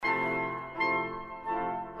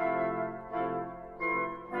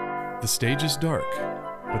The stage is dark,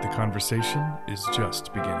 but the conversation is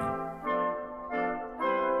just beginning.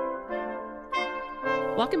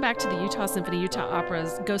 Welcome back to the Utah Symphony Utah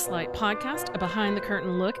Opera's Ghostlight podcast, a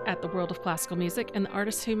behind-the-curtain look at the world of classical music and the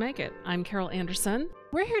artists who make it. I'm Carol Anderson.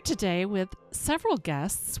 We're here today with several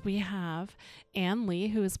guests. We have Ann Lee,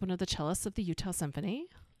 who is one of the cellists of the Utah Symphony,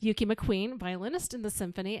 Yuki McQueen, violinist in the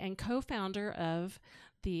symphony and co-founder of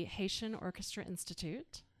the Haitian Orchestra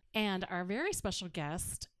Institute, and our very special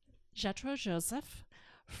guest, Getro Joseph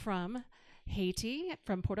from Haiti,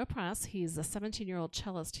 from Port-au-Prince. He's a 17-year-old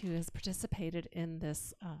cellist who has participated in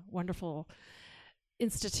this wonderful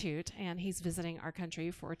institute, and he's visiting our country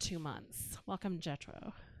for 2 months. Welcome,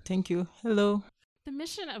 Getro. Thank you. Hello. The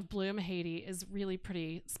mission of Bloom Haiti is really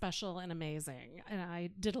pretty special and amazing, and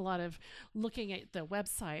I did a lot of looking at the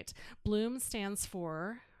website. Bloom stands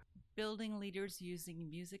for Building Leaders Using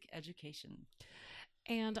Music Education.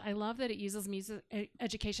 And I love that it uses music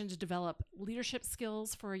education to develop leadership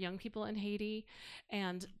skills for young people in Haiti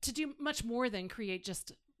and to do much more than create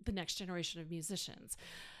just the next generation of musicians.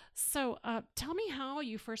 So tell me how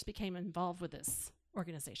you first became involved with this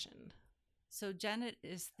organization. So Janet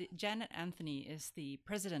Anthony is the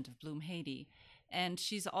president of Bloom Haiti, and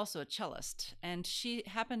she's also a cellist. And she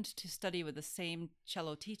happened to study with the same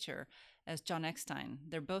cello teacher as John Eckstein.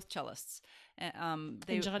 They're both cellists. And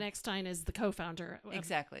John Eckstein is the co-founder of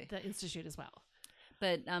the institute as well.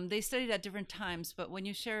 But they studied at different times. But when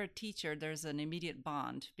you share a teacher, there's an immediate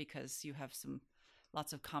bond because you have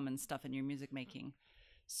lots of common stuff in your music making.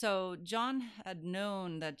 So John had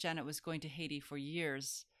known that Janet was going to Haiti for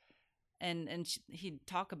years, and he'd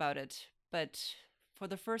talk about it. But for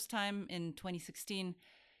the first time in 2016,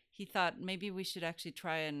 he thought maybe we should actually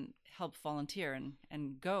try and help volunteer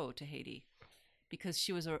and go to Haiti, because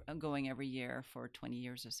she was going every year for 20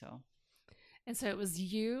 years or so. And so it was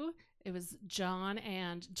John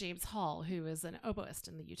and James Hall, who is an oboist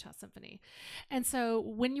in the Utah Symphony. And so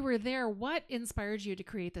when you were there, what inspired you to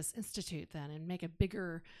create this institute then and make a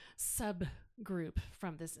bigger subgroup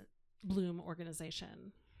from this Bloom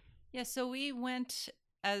organization? Yeah, so we went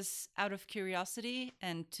as out of curiosity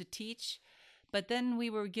and to teach, but then we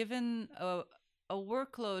were given a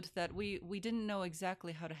workload that we didn't know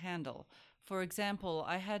exactly how to handle. For example,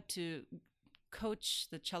 I had to coach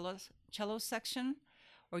the cello section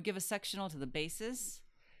or give a sectional to the basses.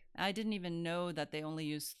 I didn't even know that they only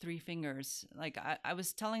use 3 fingers. Like I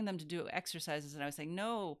was telling them to do exercises and I was saying,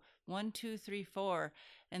 no, 1, 2, 3, 4.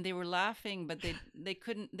 And they were laughing, but they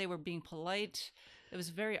couldn't, they were being polite. It was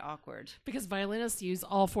very awkward. Because violinists use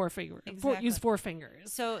all 4 fingers. Exactly. Use 4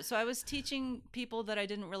 fingers. So I was teaching people that I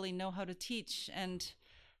didn't really know how to teach. And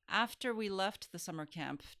after we left the summer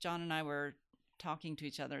camp, John and I were talking to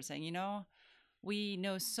each other saying, we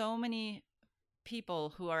know so many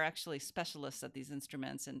people who are actually specialists at these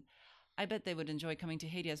instruments, and I bet they would enjoy coming to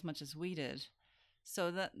Haiti as much as we did.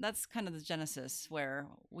 So that's kind of the genesis, where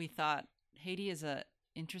we thought Haiti is an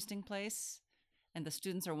interesting place and the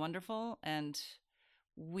students are wonderful, and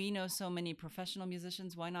we know so many professional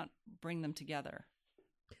musicians, why not bring them together?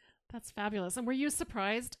 That's fabulous. And were you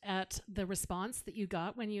surprised at the response that you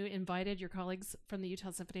got when you invited your colleagues from the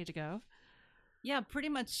Utah Symphony to go? Yeah, pretty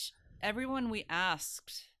much everyone we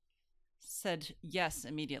asked said yes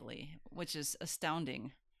immediately, which is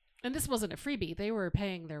astounding. And this wasn't a freebie. They were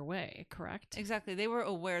paying their way, correct? Exactly. They were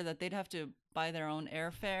aware that they'd have to buy their own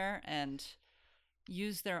airfare and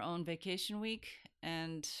use their own vacation week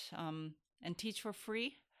and teach for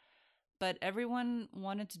free. But everyone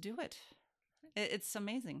wanted to do it. It's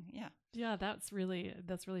amazing. Yeah. Yeah, that's really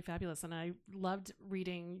fabulous. And I loved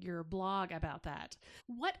reading your blog about that.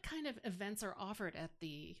 What kind of events are offered at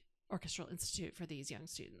the Orchestral Institute for these young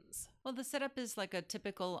students? Well, the setup is like a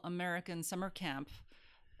typical American summer camp.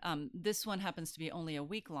 This one happens to be only a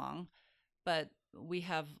week long, but we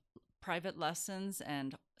have private lessons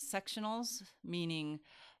and sectionals, meaning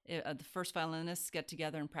the first violinists get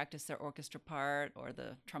together and practice their orchestra part, or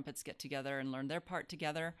the trumpets get together and learn their part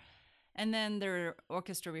together. And then there are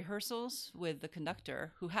orchestra rehearsals with the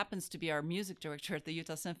conductor, who happens to be our music director at the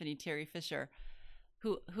Utah Symphony, Terry Fisher,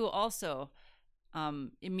 who also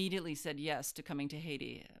immediately said yes to coming to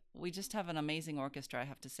Haiti. We just have an amazing orchestra, I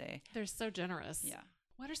have to say. They're so generous. Yeah.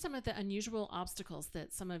 What are some of the unusual obstacles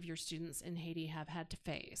that some of your students in Haiti have had to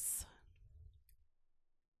face?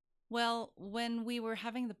 Well, when we were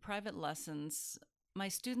having the private lessons, my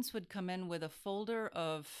students would come in with a folder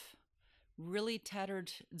of really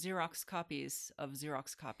tattered Xerox copies of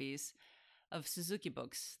Suzuki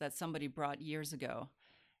books that somebody brought years ago.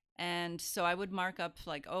 And so I would mark up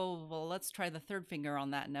like, oh, well, let's try the 3rd finger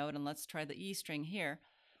on that note and let's try the E string here.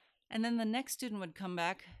 And then the next student would come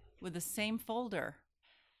back with the same folder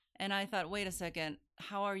And I thought, wait a second,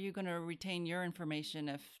 how are you going to retain your information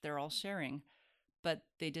if they're all sharing? But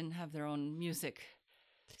they didn't have their own music.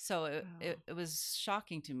 So it was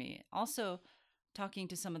shocking to me. Also, talking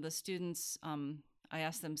to some of the students, I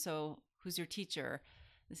asked them, so who's your teacher?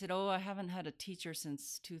 They said, oh, I haven't had a teacher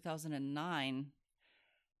since 2009.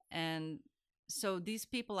 And so these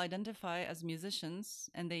people identify as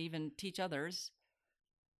musicians and they even teach others,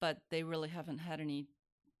 but they really haven't had any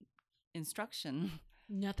instruction.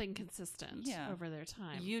 Nothing consistent over their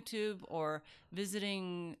time. YouTube or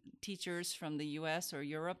visiting teachers from the US or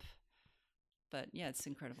Europe. But yeah, it's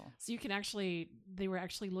incredible. So you can they were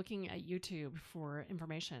actually looking at YouTube for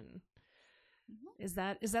information. Mm-hmm.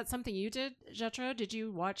 Is that something you did, Getro? Did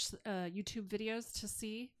you watch YouTube videos to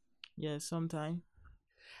see? Yes, sometime.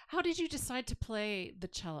 How did you decide to play the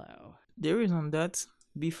cello? The reason that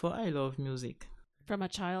before I love music. From a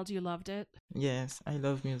child, you loved it? Yes, I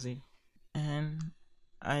love music. And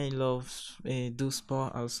I love do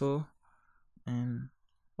sport also. And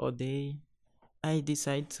all day I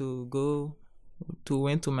decide to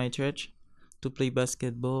went to my church to play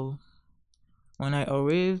basketball. When I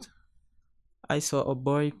arrived, I saw a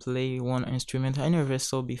boy play one instrument I never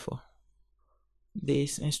saw before.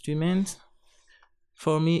 This instrument,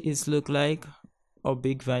 for me, it looked like a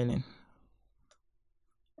big violin.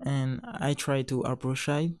 And I tried to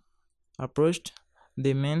approached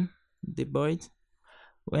the boy.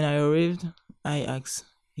 When I arrived, I asked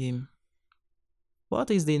him,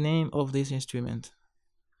 "What is the name of this instrument?"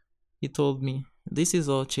 He told me, "This is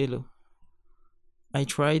our cello." I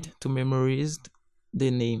tried to memorize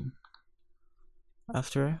the name.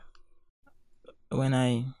 After, when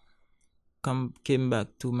I came back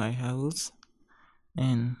to my house,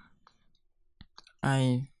 and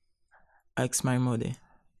I asked my mother,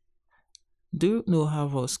 "Do you know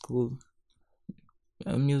have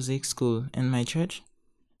a music school in my church?"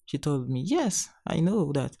 She told me, "Yes, I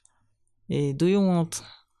know that. Do you want to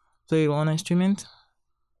play one instrument?"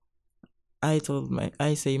 I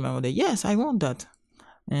say my mother, "Yes, I want that."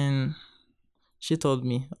 And she told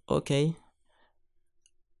me, "Okay,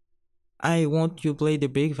 I want you play the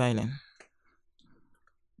big violin."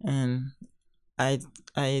 And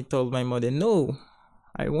I told my mother, "No,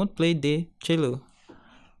 I won't play the cello."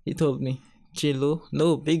 He told me, "Cello,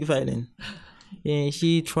 no, big violin." And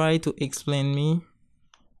she tried to explain me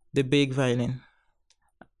the big violin.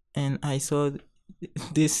 And I saw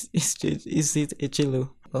this is it a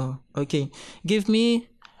cello? Oh, okay. Give me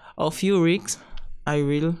a few weeks. I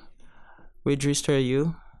will register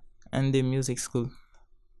you in the music school.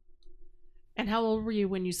 And how old were you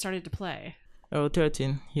when you started to play? Oh,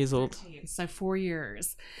 13 years old. 13, so 4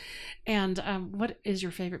 years. And what is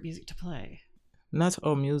your favorite music to play? Not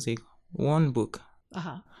all music, one book.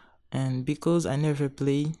 And because I never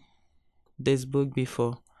played this book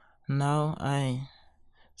before, now I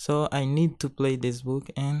need to play this book,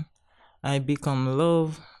 and I become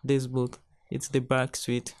love this book. It's the Bach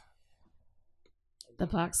Suite. The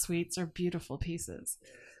Bach Suites are beautiful pieces.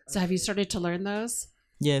 So have you started to learn those?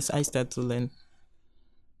 Yes, I start to learn.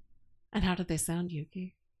 And how did they sound,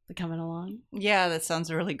 Yuki? They coming along? Yeah, that sounds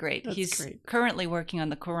really great. He's great. Currently working on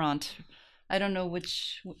the Courant. I don't know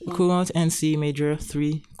which... Courant and C major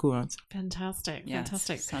 3 Courant. Fantastic. Yeah,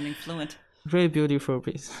 fantastic. Sounding fluent. Very beautiful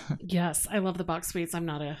piece. Yes, I love the Bach Suites. I'm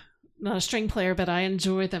not a string player, but I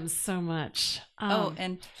enjoy them so much.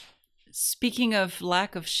 And speaking of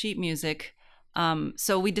lack of sheet music,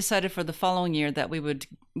 so we decided for the following year that we would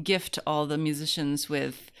gift all the musicians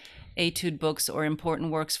with etude books or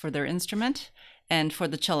important works for their instrument. And for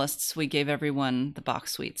the cellists, we gave everyone the Bach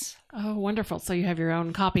Suites. Oh, wonderful. So you have your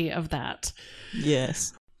own copy of that.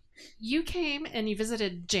 Yes. You came and you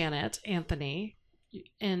visited Janet Anthony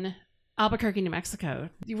in Albuquerque, New Mexico.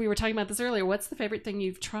 We were talking about this earlier. What's the favorite thing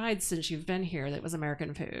you've tried since you've been here that was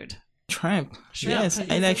American food? Shrimp. Yes,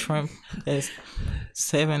 I like shrimp. Yes.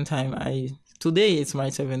 7 time. Today it's my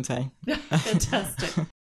 7th time. Fantastic.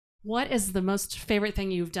 What is the most favorite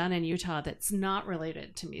thing you've done in Utah that's not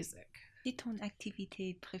related to music? C'est ton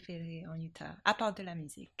activité préférée en Utah, à part de la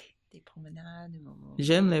musique, des promenades ou...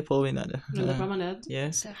 J'aime les promenades. Les promenades?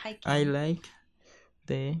 Yes. Hiking. I like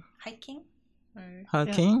the hiking.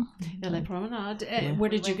 Hiking. Yeah, les promenades.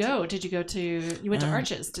 Where did you go? Did you go to? You went to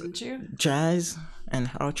Arches, didn't you? Jazz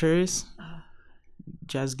and Arches.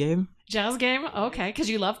 Jazz game. Jazz game. Okay,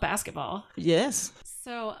 because you love basketball. Yes.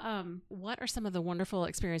 So, what are some of the wonderful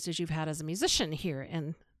experiences you've had as a musician here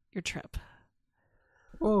in your trip?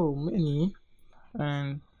 Oh, many.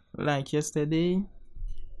 And like yesterday,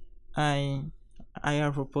 I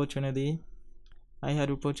had opportunity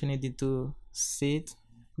to sit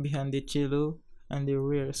behind the cello and the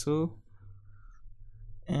rear. So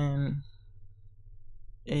and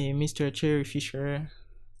Mr. Cherry Fisher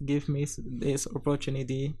gave me this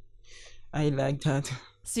opportunity. I like that.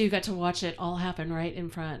 So you got to watch it all happen right in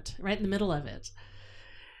front, right in the middle of it.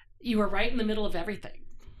 You were right in the middle of everything.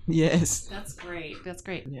 Yes. That's great. That's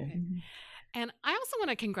great. Yeah. Okay. And I also want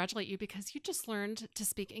to congratulate you because you just learned to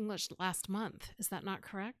speak English last month. Is that not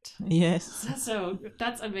correct? Yes. So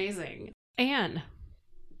that's amazing. Anne,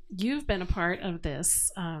 you've been a part of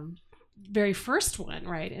this very first one,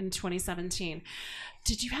 right, in 2017.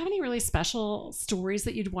 Did you have any really special stories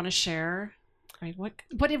that you'd want to share? Right.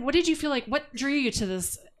 What did you feel like? What drew you to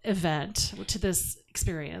this event, to this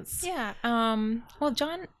experience? Yeah. Well,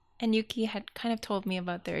 John and Yuki had kind of told me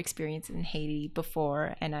about their experience in Haiti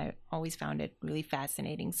before, and I always found it really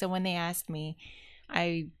fascinating. So when they asked me,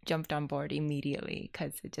 I jumped on board immediately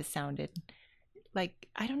because it just sounded like,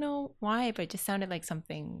 I don't know why, but it just sounded like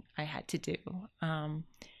something I had to do.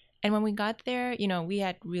 And when we got there, we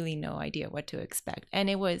had really no idea what to expect.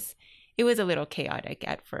 And it was a little chaotic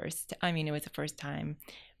at first. I mean, it was the first time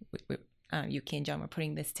Yuki and John were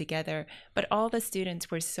putting this together, but all the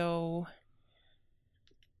students were so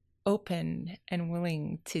open and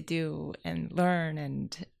willing to do and learn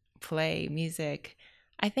and play music.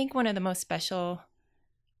 I think one of the most special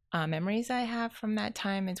memories I have from that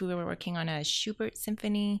time is we were working on a Schubert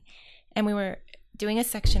symphony, and we were doing a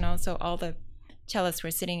sectional, so all the cellists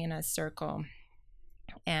were sitting in a circle,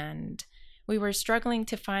 and we were struggling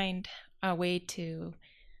to find a way to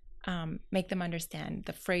make them understand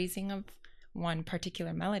the phrasing of one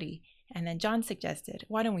particular melody. And then John suggested,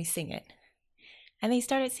 why don't we sing it? And they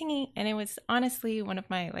started singing, and it was honestly one of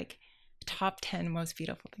my top 10 most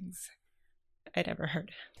beautiful things I'd ever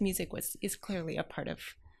heard. Music is clearly a part of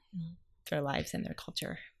their lives and their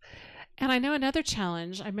culture. And I know another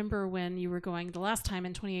challenge. I remember when you were going the last time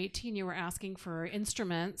in 2018, you were asking for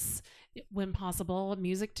instruments, when possible,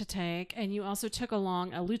 music to take, and you also took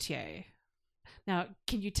along a luthier. Now,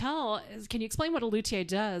 can you explain what a luthier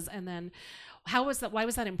does, and then why was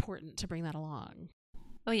that important to bring that along?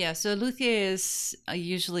 Oh, yeah. So a luthier is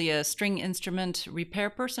usually a string instrument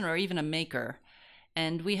repair person or even a maker.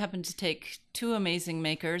 And we happen to take two amazing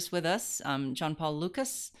makers with us, John Paul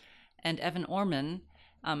Lucas and Evan Orman.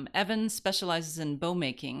 Evan specializes in bow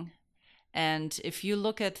making. And if you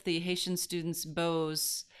look at the Haitian students'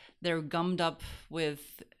 bows, they're gummed up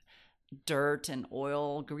with dirt and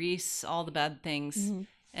oil, grease, all the bad things. Mm-hmm.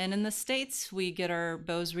 And in the States, we get our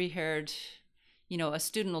bows rehaired. A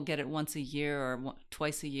student will get it once a year or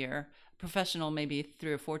twice a year. A professional, maybe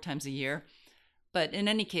 3 or 4 times a year. But in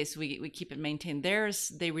any case, we keep it maintained.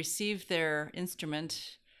 They receive their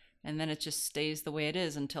instrument, and then it just stays the way it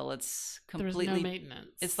is until it's completely... There's no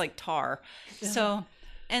maintenance. It's like tar. Yeah. So,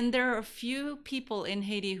 and there are a few people in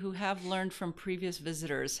Haiti who have learned from previous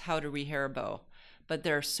visitors how to rehair a bow, but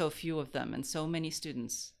there are so few of them and so many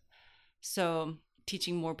students. So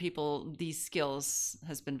teaching more people these skills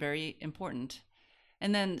has been very important.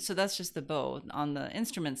 And then, so that's just the bow. On the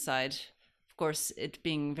instrument side, of course, it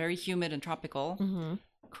being very humid and tropical, mm-hmm.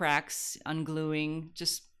 cracks, ungluing,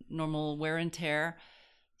 just normal wear and tear.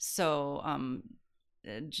 So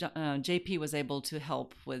JP was able to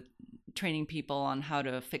help with training people on how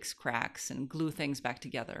to fix cracks and glue things back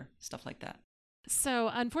together, stuff like that. So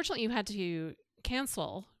unfortunately, you had to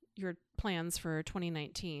cancel your plans for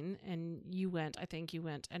 2019, and I think you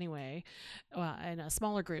went anyway in a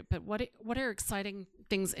smaller group. But what are exciting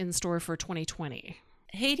things in store for 2020?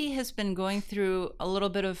 Haiti has been going through a little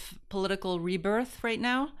bit of political rebirth right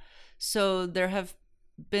now. So there have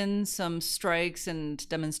been some strikes and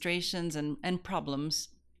demonstrations and problems.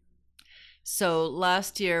 So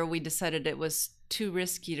last year we decided it was too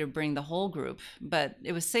risky to bring the whole group, but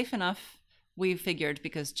it was safe enough, we figured,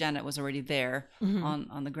 because Janet was already there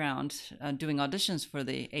mm-hmm. on the ground doing auditions for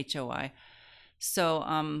the HOI.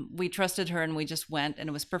 So we trusted her and we just went, and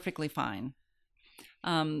it was perfectly fine.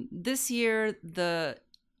 This year, the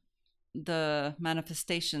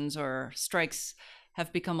manifestations or strikes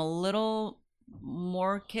have become a little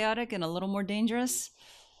more chaotic and a little more dangerous.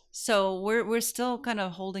 So we're still kind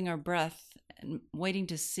of holding our breath and waiting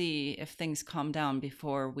to see if things calm down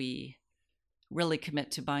before we really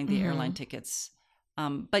commit to buying the mm-hmm. airline tickets.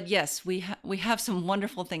 But yes, we have some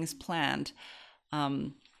wonderful things planned.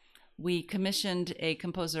 We commissioned a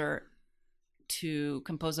composer to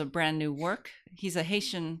compose a brand new work. He's a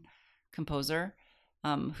Haitian composer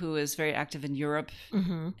who is very active in Europe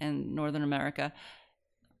mm-hmm. and Northern America,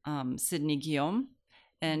 Sidney Guillaume,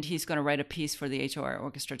 and he's going to write a piece for the HOR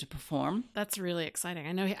orchestra to perform. That's really exciting.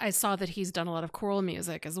 I know I saw that he's done a lot of choral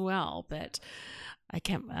music as well, but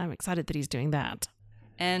I'm excited that he's doing that.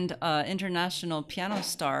 And international piano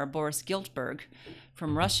star Boris Giltberg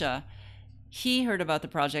from Russia, he heard about the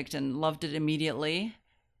project and loved it immediately.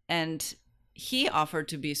 And he offered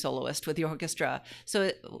to be soloist with the orchestra.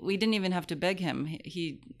 So we didn't even have to beg him.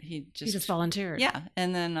 He just volunteered. Yeah.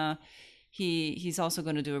 And then he's also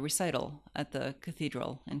going to do a recital at the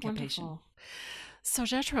cathedral in Cap-Haïtien. Wonderful. So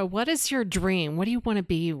Getro, what is your dream? What do you want to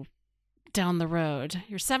be down the road?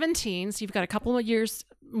 You're 17, so you've got a couple of years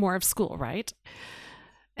more of school, right?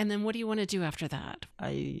 And then what do you want to do after that?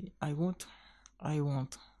 I want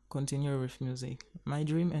continue with music. My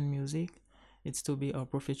dream in music is to be a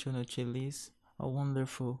professional cellist, a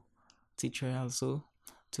wonderful teacher also,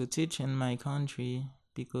 to teach in my country,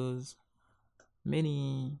 because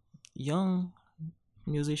many young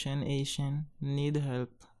musicians, Haitian, need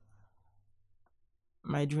help.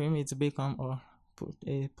 My dream is to become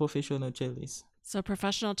a professional cellist. So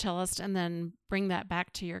professional cellist, and then bring that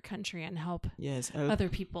back to your country and help other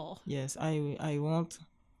people. Yes, I want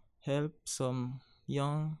help some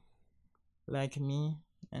young like me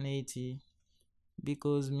in Haiti,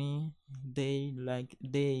 because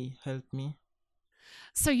they help me.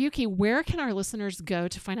 So Yuki, where can our listeners go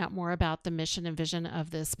to find out more about the mission and vision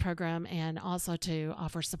of this program, and also to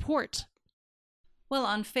offer support? Well,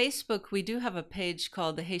 on Facebook, we do have a page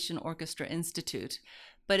called the Haitian Orchestra Institute,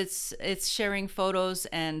 but it's sharing photos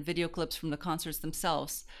and video clips from the concerts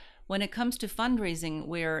themselves. When it comes to fundraising,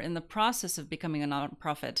 we're in the process of becoming a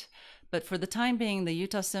nonprofit. But for the time being, the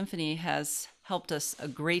Utah Symphony has helped us a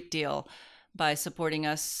great deal by supporting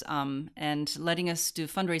us and letting us do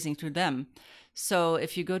fundraising through them. So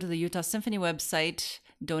if you go to the Utah Symphony website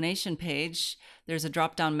donation page, there's a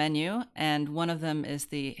drop-down menu, and one of them is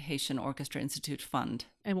the Haitian Orchestra Institute Fund.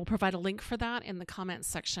 And we'll provide a link for that in the comments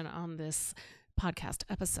section on this podcast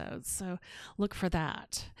episode. So look for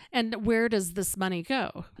that. And where does this money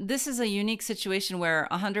go? This is a unique situation where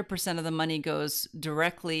 100% of the money goes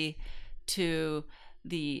directly to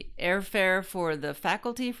the airfare for the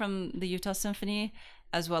faculty from the Utah Symphony,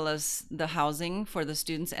 as well as the housing for the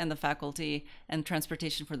students and the faculty, and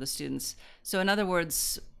transportation for the students. So in other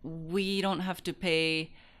words, we don't have to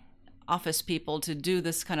pay office people to do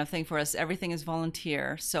this kind of thing for us. Everything is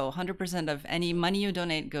volunteer. So 100% of any money you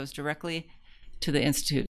donate goes directly to the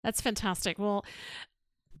Institute. That's fantastic. Well,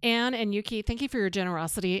 Anne and Yuki, thank you for your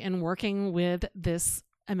generosity in working with this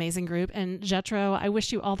amazing group. And Getro, I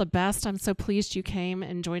wish you all the best. I'm so pleased you came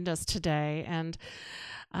and joined us today. And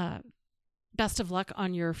best of luck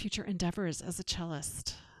on your future endeavors as a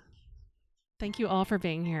cellist. Thank you all for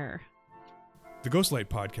being here. The Ghostlight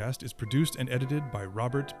Podcast is produced and edited by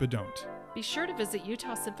Robert Bedont. Be sure to visit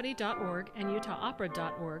utahsymphony.org and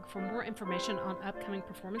utahopera.org for more information on upcoming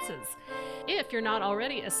performances. If you're not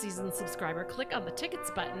already a seasoned subscriber, click on the tickets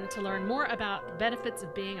button to learn more about the benefits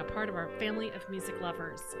of being a part of our family of music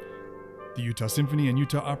lovers. The Utah Symphony and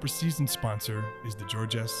Utah Opera season sponsor is the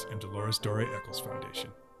George S. and Dolores Dore Eccles Foundation.